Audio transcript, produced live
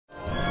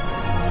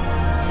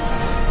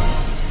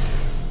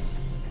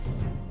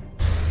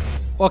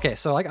Okay,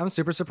 so like I'm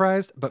super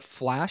surprised, but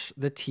Flash,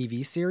 the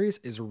TV series,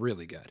 is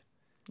really good.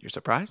 You're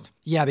surprised?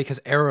 Yeah, because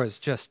Arrow is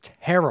just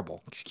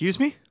terrible. Excuse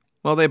me?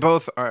 Well, they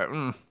both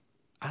are.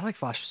 I like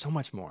Flash so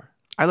much more.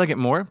 I like it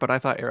more, but I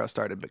thought Arrow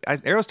started.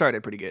 Arrow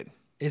started pretty good.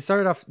 It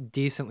started off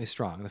decently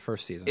strong in the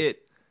first season.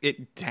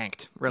 It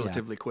tanked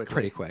relatively quickly.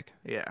 Pretty quick.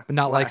 Yeah, But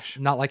not Flash.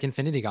 like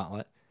Infinity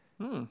Gauntlet.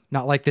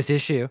 Not like this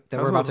issue that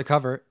we're about to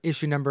cover.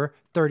 Issue number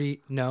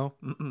 30. No.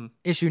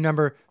 Issue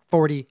number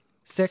 46.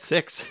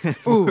 6.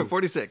 Ooh.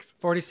 46.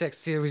 46.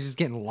 See, we're just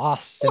getting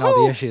lost in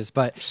all the issues.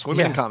 But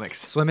Swimming in comics.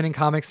 Swimming in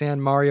comics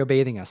and Mario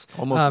bathing us.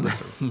 Almost.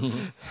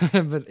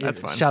 But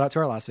That's fun. Shout out to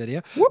our last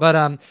video.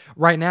 But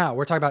right now,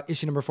 we're talking about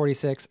issue number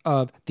 46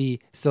 of the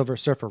Silver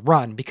Surfer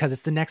run because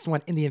it's the next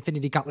one in the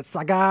Infinity Gauntlet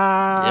saga.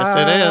 Yes,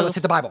 it is. Let's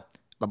hit the Bible.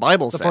 The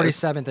Bible The says.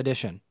 47th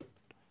edition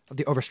of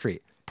the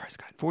Overstreet Price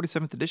Guide.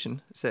 47th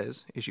edition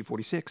says issue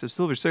 46 of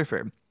Silver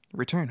Surfer,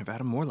 Return of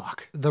Adam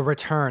Warlock. The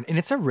Return. And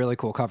it's a really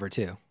cool cover,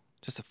 too.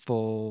 Just a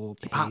full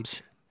page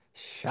pops.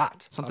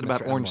 shot. Something of about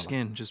Mr. Adam orange Warlock.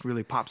 skin just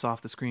really pops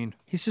off the screen.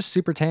 He's just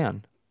super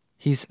tan.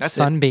 He's That's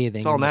it. sunbathing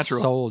It's all in the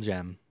natural. Soul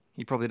Gem.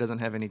 He probably doesn't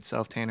have any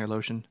self-tan or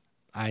lotion.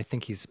 I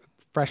think he's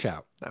fresh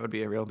out. That would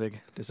be a real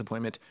big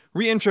disappointment.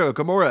 Reintro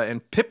Gamora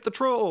and Pip the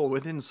Troll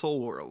within Soul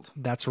World.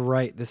 That's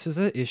right. This is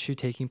an issue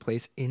taking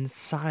place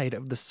inside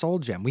of the Soul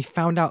Gem. We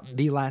found out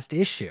the last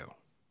issue.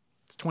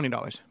 It's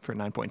 $20 for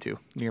 9.2.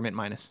 Near mint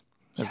minus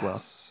as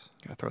well.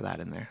 Gotta throw that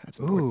in there. That's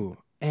important. Ooh.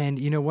 And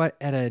you know what?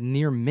 At a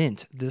near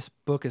mint, this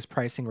book is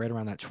pricing right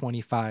around that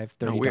 $25,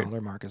 $30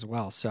 weird. mark as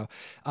well. So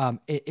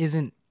it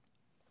isn't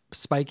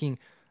spiking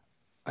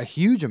a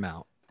huge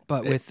amount,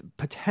 but with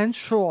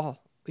potential,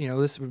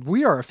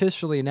 we are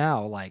officially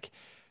now like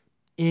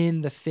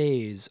in the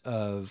phase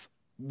of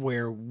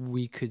where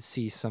we could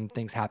see some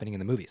things happening in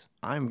the movies.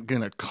 I'm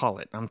gonna call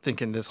it. I'm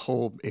thinking this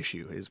whole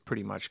issue is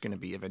pretty much gonna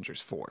be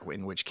Avengers 4,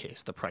 in which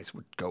case the price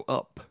would go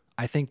up.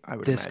 I think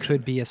would this imagine.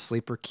 could be a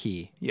sleeper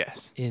key.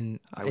 Yes.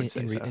 I would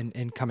say so.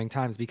 in coming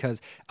times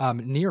because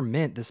near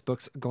mint this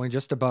book's going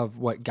just above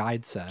what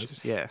Guide says.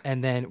 Yeah.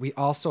 And then we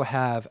also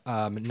have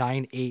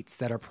 9/8s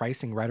that are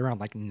pricing right around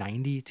like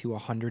 $90 to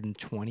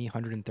 $120,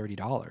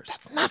 $130.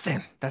 That's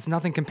nothing. That's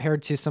nothing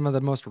compared to some of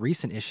the most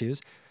recent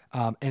issues.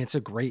 And it's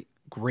a great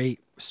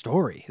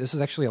story. This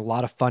is actually a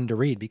lot of fun to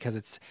read because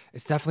it's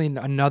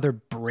definitely another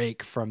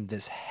break from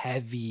this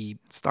heavy.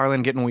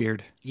 Starlin getting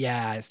weird.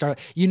 Yeah,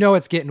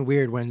 it's getting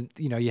weird when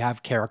you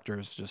have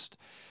characters just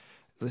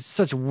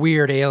such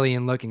weird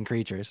alien looking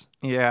creatures.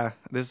 Yeah,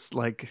 this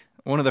like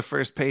one of the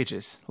first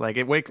pages. Like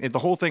the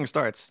whole thing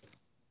starts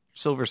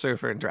Silver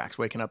Surfer and Drax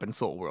waking up in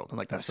Soul World, and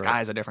like the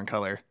sky's a different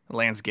color.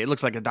 Landscape, it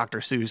looks like a Dr.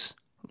 Seuss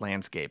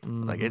landscape.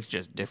 Like it's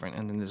just different.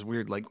 And then this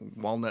weird like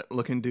walnut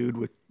looking dude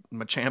with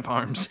Machamp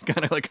arms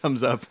kind of like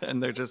comes up,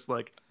 and they're just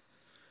like,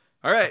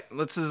 "All right,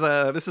 this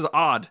is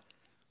odd.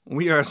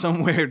 We are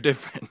somewhere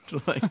different."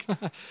 Like,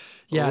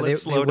 yeah, they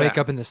slow wake down.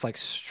 up in this like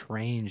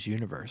strange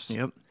universe.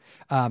 Yep.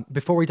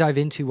 Before we dive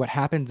into what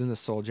happened in the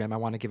Soul Gem, I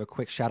want to give a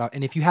quick shout out.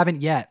 And if you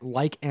haven't yet,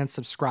 like and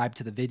subscribe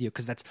to the video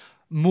because that's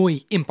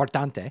muy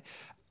importante.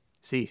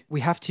 See,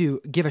 We have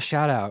to give a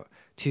shout out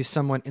to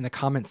someone in the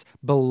comments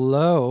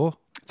below.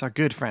 it's our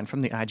good friend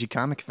from the IG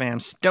comic fam,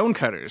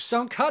 Stonecutters.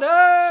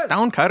 Stonecutters!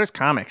 Stonecutters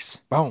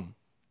Comics. Boom.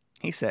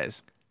 He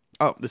says,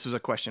 "Oh, this was a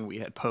question we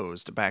had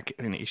posed back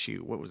in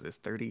issue. What was this?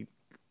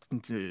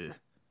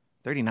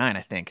 39,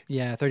 I think.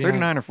 Yeah, 39.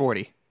 39 or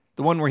 40.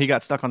 The one where he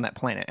got stuck on that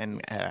planet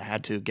and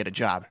had to get a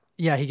job.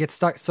 Yeah, he gets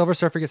stuck. Silver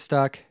Surfer gets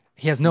stuck.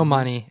 He has no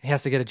money. He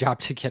has to get a job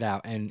to get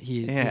out, and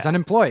he's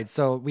unemployed.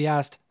 So we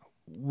asked,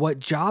 what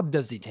job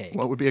does he take?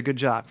 What would be a good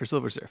job for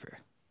Silver Surfer?"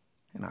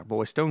 And our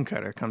boy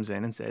Stonecutter comes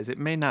in and says, "It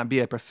may not be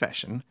a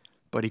profession,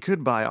 but he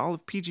could buy all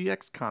of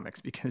PGX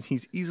comics because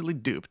he's easily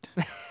duped."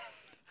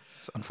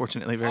 It's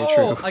unfortunately very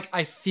true. Like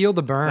I feel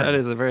the burn. That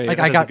is a very like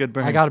that I is got a good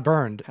burn. I got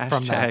burned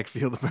from that. Hashtag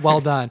feel the burn.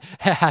 Well done.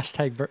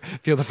 Hashtag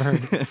feel the burn.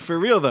 For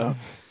real, though,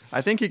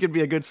 I think he could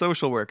be a good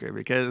social worker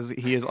because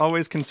he is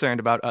always concerned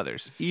about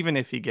others, even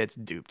if he gets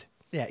duped.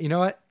 Yeah, you know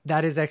what?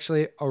 That is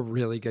actually a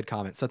really good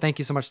comment. So thank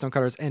you so much,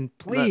 Stonecutters. And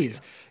please,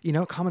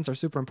 comments are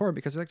super important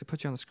because we like to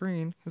put you on the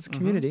screen as a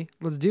community.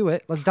 Let's do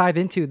it. Let's dive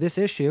into this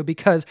issue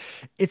because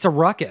it's a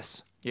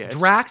ruckus. Yeah, it's-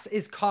 Drax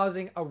is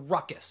causing a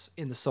ruckus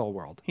in the Soul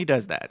World. He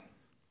does that.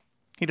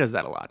 He does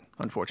that a lot,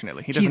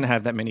 unfortunately. He doesn't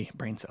have that many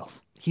brain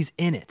cells. He's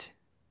in it.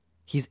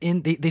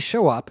 They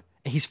show up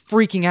and he's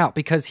freaking out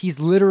because he's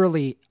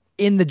literally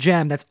in the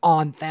gem that's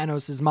on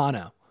Thanos'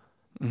 mono.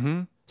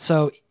 Mm-hmm.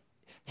 So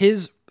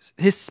his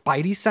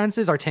spidey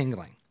senses are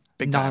tingling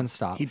Big time.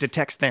 nonstop. He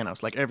detects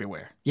Thanos like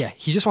everywhere. Yeah,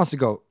 he just wants to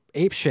go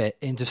ape shit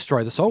and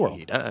destroy the Soul World.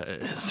 He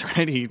does,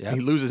 right? He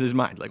loses his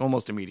mind like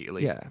almost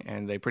immediately. Yeah.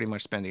 And they pretty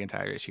much spend the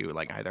entire issue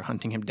like either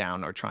hunting him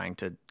down or trying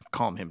to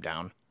calm him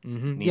down.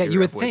 Mm-hmm. Yeah, Neither you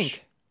would of which-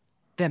 think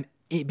them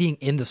being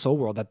in the Soul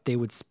World that they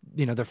would,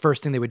 the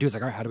first thing they would do is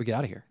like, all right, how do we get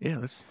out of here? Yeah,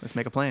 let's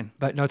make a plan.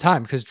 But no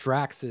time because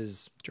Drax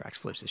is. Drax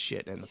flips his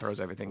shit and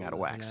throws everything out of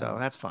whack. So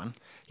that's fun.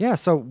 Yeah,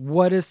 so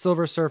what does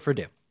Silver Surfer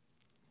do?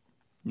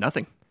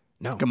 Nothing.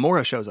 No.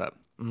 Gamora shows up.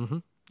 Mm-hmm.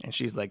 And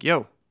she's like,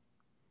 "Yo,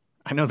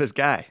 I know this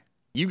guy.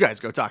 You guys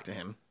go talk to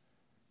him.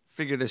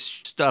 Figure this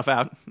stuff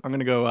out. I'm going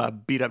to go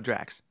beat up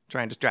Drax.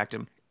 Try and distract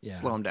him. Yeah.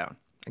 Slow him down.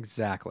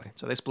 Exactly.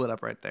 So they split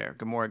up right there.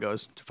 Gamora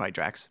goes to fight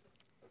Drax.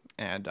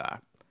 And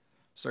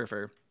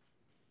Surfer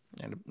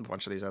and a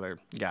bunch of these other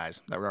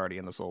guys that were already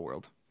in the Soul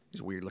World.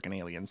 These weird-looking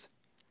aliens.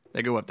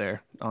 They go up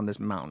there on this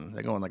mountain.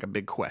 They go on like a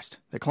big quest.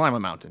 They climb a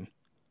mountain.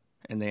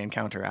 And they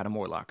encounter Adam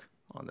Warlock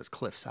on this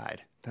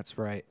cliffside. That's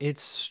right.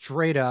 It's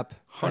straight up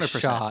a 100%.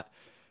 shot.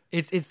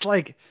 It's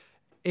like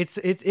it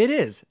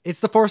is. It's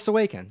The Force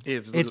Awakens.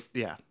 It's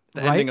the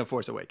right? ending of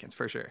Force Awakens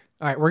for sure.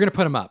 All right, we're gonna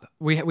put them up.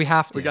 We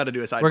have to. We got to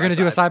do a side. We're gonna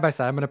do a side by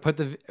side. I'm gonna put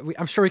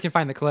I'm sure we can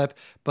find the clip,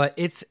 but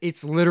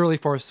it's literally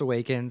Force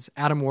Awakens.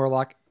 Adam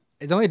Warlock.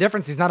 The only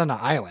difference, he's not on an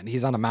island.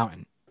 He's on a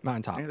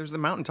mountaintop. Yeah, there's the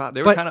mountaintop.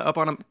 They were But kind of up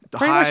on a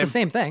Pretty high, much the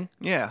same thing.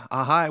 Yeah,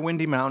 a high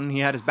windy mountain. He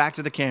had his back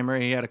to the camera.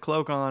 He had a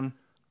cloak on.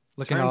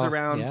 Looking Turns all-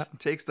 around, yeah.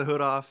 takes the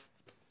hood off.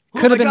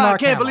 Could Oh my have been God, I Mark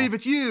can't Hamill. believe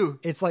it's you.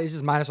 It's like it's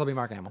just might as well be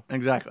Mark Hamill.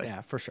 Exactly.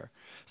 Yeah, for sure.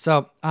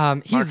 So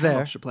he's Mark there.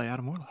 Hamill should play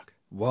Adam Warlock.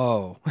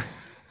 Whoa.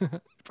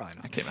 Probably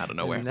not. Came out of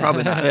nowhere.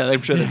 Probably not. Yeah,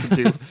 I'm sure they could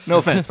do. No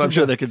offense, but I'm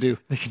sure they could do.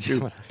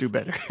 Do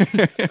better.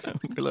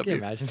 We love Can you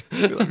you. imagine?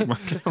 We love you, Mark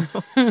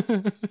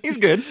Hamill. He's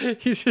good.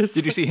 He's just.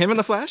 Did you see him in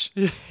the Flash?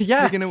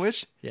 Yeah. Speaking of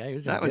which, Yeah, he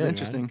was that doing was good,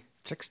 interesting. man.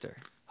 Trickster.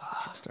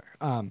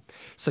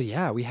 So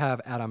yeah, we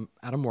have Adam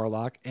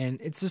Warlock, and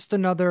it's just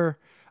another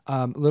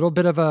little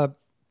bit of a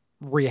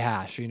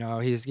rehash. You know,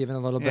 he's given a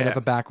little bit Yeah. of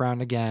a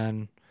background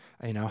again.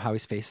 You know how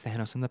he's faced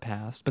Thanos in the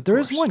past, but there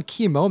is course. one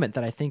key moment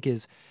that I think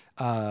is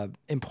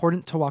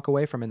important to walk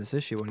away from in this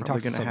issue when he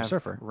Probably talks to going to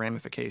Silver have Surfer.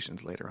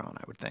 ramifications later on,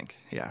 I would think.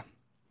 Yeah.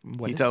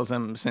 What He is tells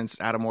him since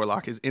Adam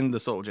Warlock is in the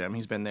Soul Gem,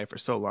 he's been there for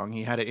so long,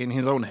 he had it in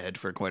his own head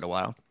for quite a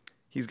while.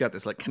 He's got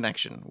this like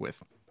connection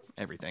with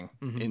everything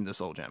Mm-hmm. in the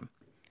Soul Gem.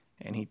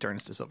 And he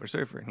turns to Silver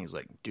Surfer and he's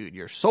like, dude,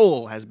 your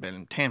soul has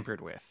been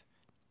tampered with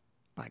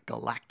by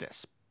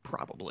Galactus,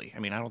 probably. I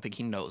mean, I don't think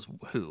he knows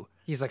who.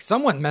 He's like,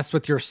 someone messed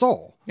with your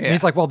soul. And Yeah.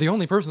 he's like, well, the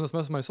only person that's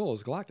messed with my soul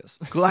is Galactus.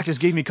 Galactus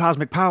gave me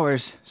cosmic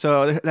powers,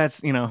 so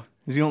that's,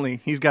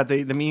 he's got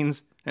the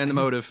means and the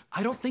motive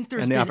I don't think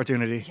there's and the been-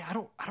 opportunity. Yeah, I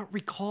don't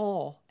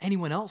recall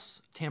anyone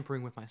else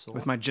tampering with my soul.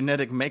 With my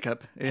genetic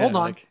makeup. Yeah, Hold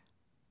on.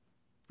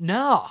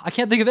 No, I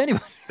can't think of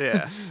anyone.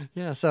 Yeah.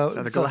 Yeah, so It's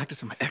either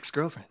Galactus or my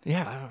ex-girlfriend.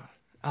 yeah, I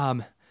don't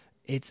know.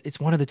 It's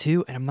one of the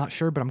two, and I'm not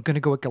sure, but I'm gonna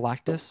go with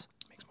Galactus.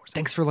 Makes more sense.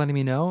 Thanks for letting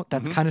me know.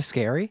 That's kind of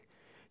scary.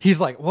 He's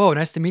like, "Whoa,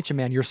 nice to meet you,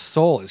 man. Your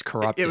soul is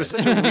corrupted." It was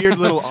such a weird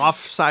little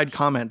offside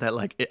comment that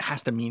like it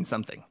has to mean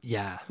something.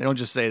 yeah. They don't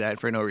just say that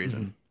for no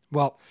reason.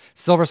 Well,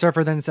 Silver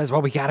Surfer then says,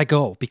 "Well, we gotta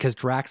go because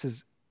Drax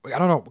is. I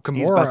don't know. Gamora.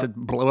 He's about to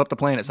blow up the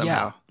planet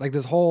somehow. yeah. Like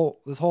this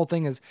whole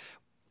thing is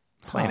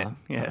Planet.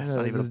 Yeah, it's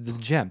not even the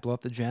gem. Blow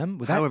up the gem.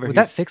 Would However, that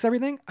he's- fix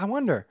everything? I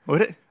wonder.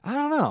 Would it? I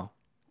don't know.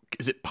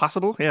 Is it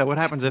possible? Yeah, what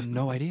happens if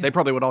no idea. They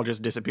probably would all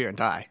just disappear and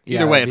die. Yeah,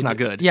 Either way, it'd it's be- not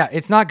good. Yeah,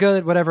 it's not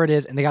good. Whatever it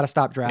is, and they got to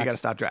stop Drax. You got to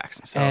stop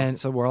Drax. So And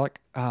so Warlock,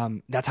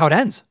 that's how it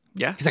ends.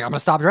 yeah, He's like, I'm gonna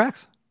stop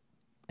Drax.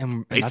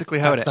 And Basically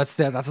that's, how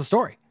it that's the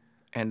story.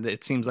 and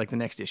it seems like the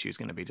next issue is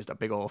going to be just a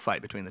big old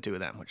fight between the two of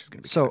them, which is going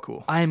to be So kind of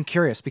cool. I am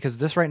curious because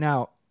this right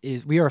now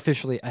is we are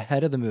officially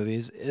ahead of the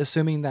movies,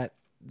 assuming that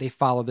they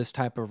follow this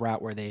type of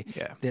route where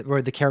Yeah.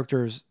 where the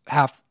characters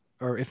half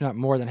or if not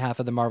more than half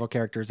of the Marvel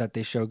characters that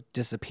they show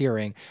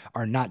disappearing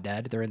are not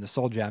dead. They're in the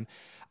Soul Gem.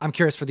 I'm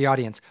curious for the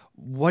audience.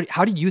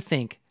 How do you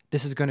think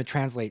this is going to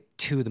translate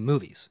to the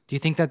movies? Do you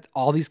think that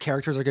all these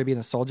characters are going to be in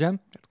the Soul Gem?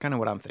 That's kind of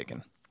what I'm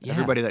thinking. Yeah.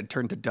 Everybody that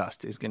turned to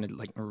dust is going to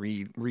like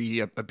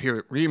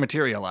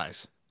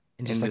rematerialize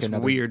In in just like this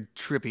another weird,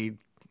 trippy,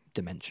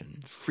 dimension.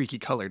 freaky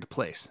colored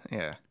place.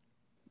 Yeah.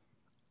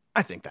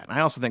 I think that. And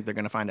I also think they're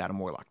going to find Adam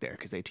Warlock there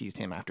because they teased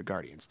him after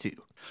Guardians too.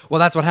 Well,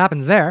 that's what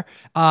happens there.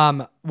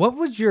 What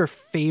was your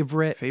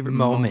favorite moment?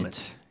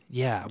 moment?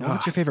 Yeah,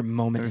 what's your favorite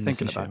moment We were in this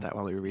thinking issue? about that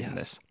while we were reading Yes.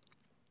 this.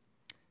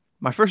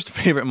 My first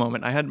favorite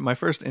moment, my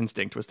first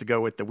instinct was to go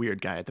with the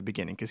weird guy at the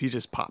beginning because he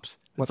just pops.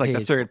 What It's like the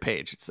page? third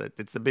page.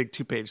 It's the big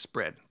 2-page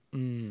spread.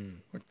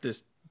 With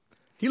this,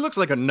 he looks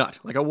like a nut,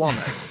 like a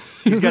walnut.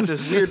 He's got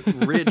this weird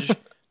ridge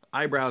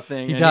eyebrow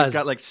thing, and does. he's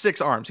got like 6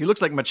 arms. He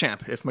looks like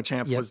Machamp if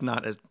Machamp Yep. was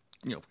not as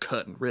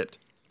cut and ripped.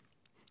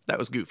 That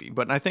was goofy.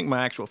 But I think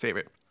my actual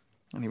favorite,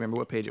 I don't even remember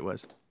what page it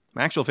was.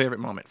 My actual favorite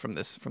moment from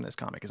this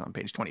comic is on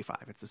page 25.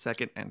 It's the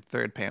second and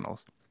third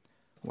panels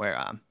where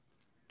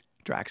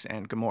Drax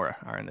and Gamora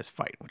are in this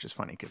fight, which is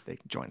funny because they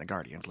join the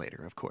Guardians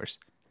later, of course.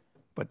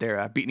 But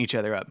they're beating each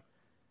other up.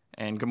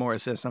 And Gamora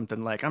says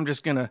something like, I'm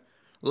just going to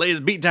lay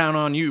the beat down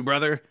on you,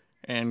 brother.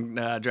 And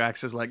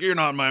Drax is like, you're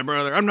not my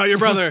brother. I'm not your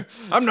brother.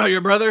 I'm not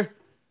your brother.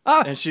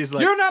 And she's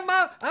like,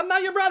 I'm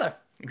not your brother.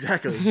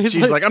 exactly.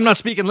 She's like, I'm not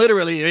speaking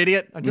literally, you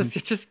idiot. I'm just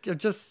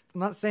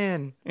not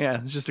saying.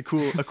 Yeah, it's just a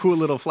cool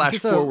little flash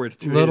Just a forward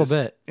to little his,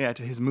 bit. Yeah,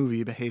 to his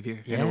movie behavior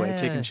in a way, Yeah.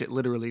 taking shit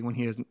literally when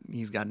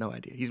he's got no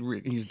idea. He's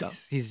dumb.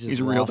 He's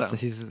just real lost. dumb.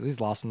 He's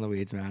lost in the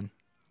weeds, man.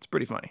 It's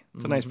pretty funny.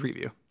 It's a nice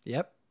preview.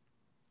 Yep.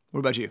 What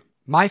about you?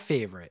 My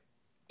favorite,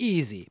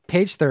 easy,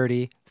 page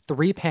 30,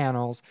 3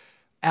 panels,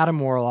 Adam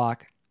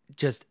Warlock,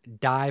 just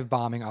dive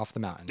bombing off the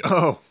mountain.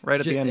 Oh, right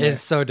at the end. It's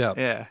so dope.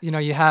 Yeah. You know,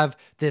 you have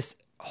this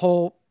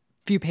whole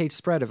few page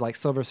spread of like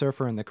Silver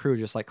Surfer and the crew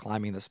just like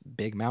climbing this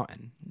big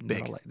mountain.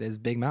 Big. Like, this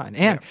big mountain.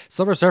 And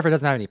Silver Surfer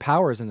doesn't have any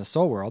powers in the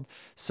Soul World.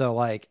 So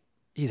like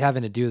he's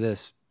having to do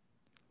this,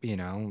 you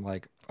know,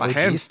 like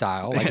OG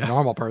style, like a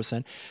normal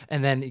person.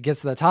 And then he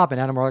gets to the top and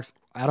Adam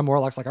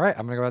Warlock's like, all right,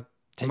 I'm going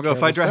to go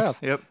fight Drax.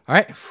 Yep. All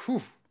right.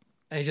 Whew.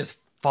 And he just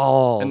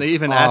falls. And they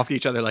even ask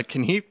each other, like,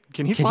 can he fly?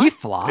 Can he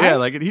fly? Yeah,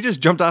 like he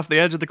just jumped off the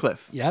edge of the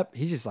cliff. Yep.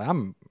 He's just like,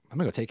 I'm going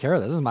to go take care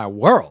of this. This is my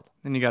world.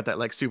 Then you got that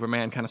like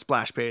Superman kind of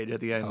splash page at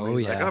the end. Oh, where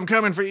he's like, I'm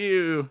coming for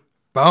you.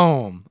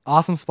 Boom.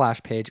 Awesome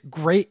splash page.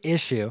 Great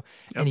issue.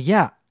 Yep.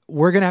 And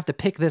we're going to have to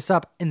pick this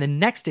up in the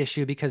next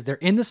issue because they're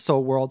in the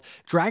Soul World.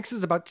 Drax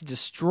is about to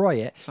destroy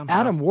it.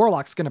 Somehow. Adam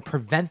Warlock's going to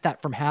prevent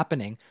that from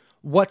happening.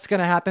 What's going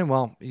to happen?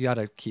 Well, you got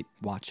to keep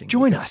watching.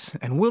 Join us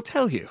and we'll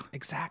tell you.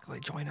 Exactly.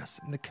 Join us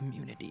in the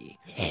community.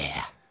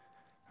 Yeah.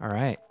 All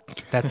right.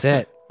 That's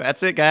it.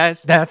 That's it,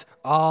 guys. That's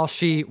all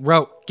she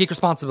wrote. Geek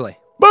responsibly.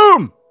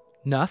 Boom.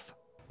 Enough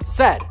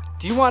said.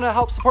 Do you want to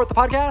help support the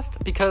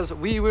podcast? Because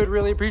we would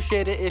really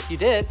appreciate it if you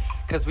did,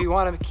 because we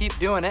want to keep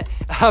doing it.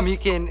 You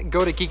can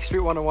go to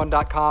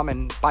geekstreet101.com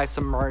and buy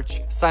some merch,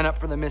 sign up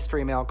for the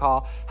mystery mail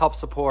call, help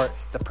support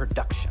the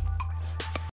production.